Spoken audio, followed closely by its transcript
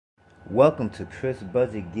Welcome to Chris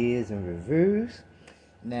Budget Gears and Reviews.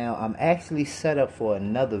 Now, I'm actually set up for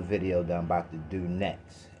another video that I'm about to do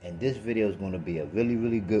next. And this video is going to be a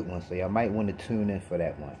really good one, so y'all might want to tune in for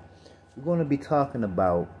that one. We're going to be talking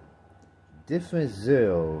about different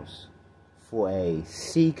zeros for a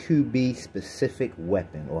CQB specific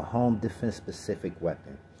weapon or home defense specific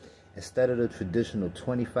weapon. Instead of the traditional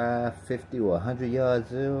 25, 50, or 100 yard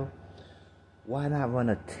zero, why not run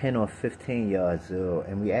a 10 or 15 yard zero?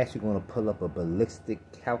 And we're actually going to pull up a ballistic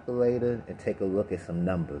calculator and take a look at some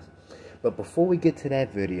numbers. But before we get to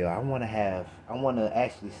that video, I want to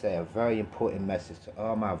actually say a very important message to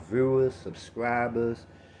all my viewers, subscribers.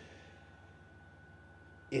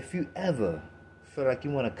 If you ever feel like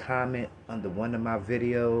you want to comment under one of my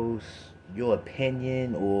videos, your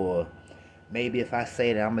opinion, or maybe if I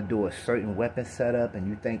say that I'm going to do a certain weapon setup and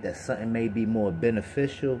you think that something may be more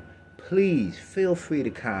beneficial, please feel free to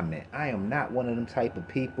comment. I am not one of them type of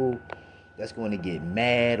people that's going to get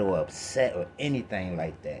mad or upset or anything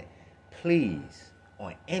like that. Please,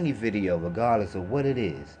 on any video, regardless of what it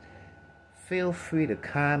is, feel free to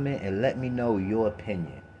comment and let me know your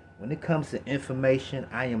opinion. When it comes to information,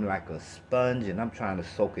 I am like a sponge and I'm trying to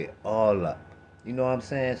soak it all up. You know what I'm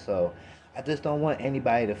saying? So I just don't want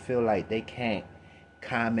anybody to feel like they can't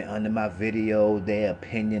comment under my video, their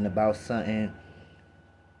opinion about something.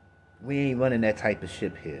 We ain't running that type of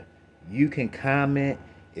ship here. You can comment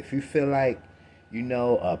if you feel like, you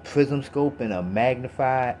know, a prism scope and a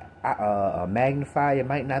magnifier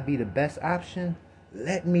might not be the best option.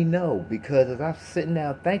 Let me know, because as I'm sitting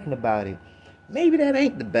down thinking about it, maybe that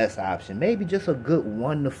ain't the best option. Maybe just a good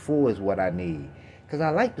 1 to 4 is what I need. Because I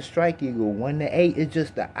like the Strike Eagle. 1 to 8 is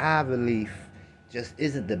just the eye relief just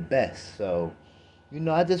isn't the best. So, you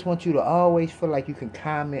know, I just want you to always feel like you can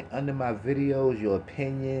comment under my videos, your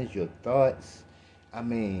opinions, your thoughts. I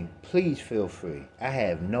mean, please feel free. I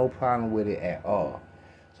have no problem with it at all.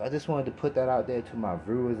 So I just wanted to put that out there to my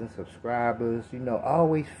viewers and subscribers. You know,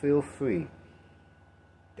 always feel free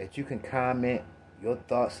that you can comment your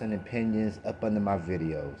thoughts and opinions up under my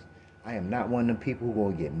videos. I am not one of them people who are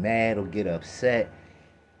going to get mad or get upset.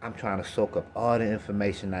 I'm trying to soak up all the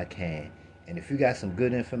information I can. And if you got some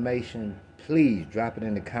good information, please drop it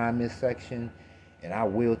in the comment section and I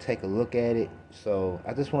will take a look at it. So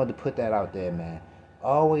I just wanted to put that out there, man.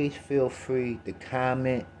 Always feel free to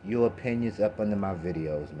comment your opinions up under my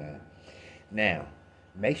videos, man. Now,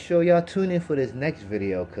 make sure y'all tune in for this next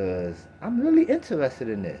video, because I'm really interested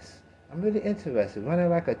in this. I'm really interested. Running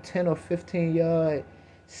like a 10 or 15 yard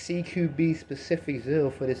CQB specific zero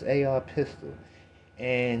for this AR pistol.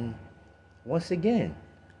 And once again,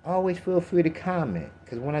 always feel free to comment,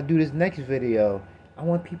 because when I do this next video, I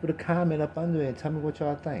want people to comment up under it and tell me what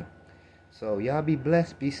y'all think. So y'all be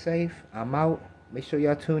blessed, be safe. I'm out. Make sure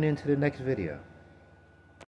y'all tune in to the next video.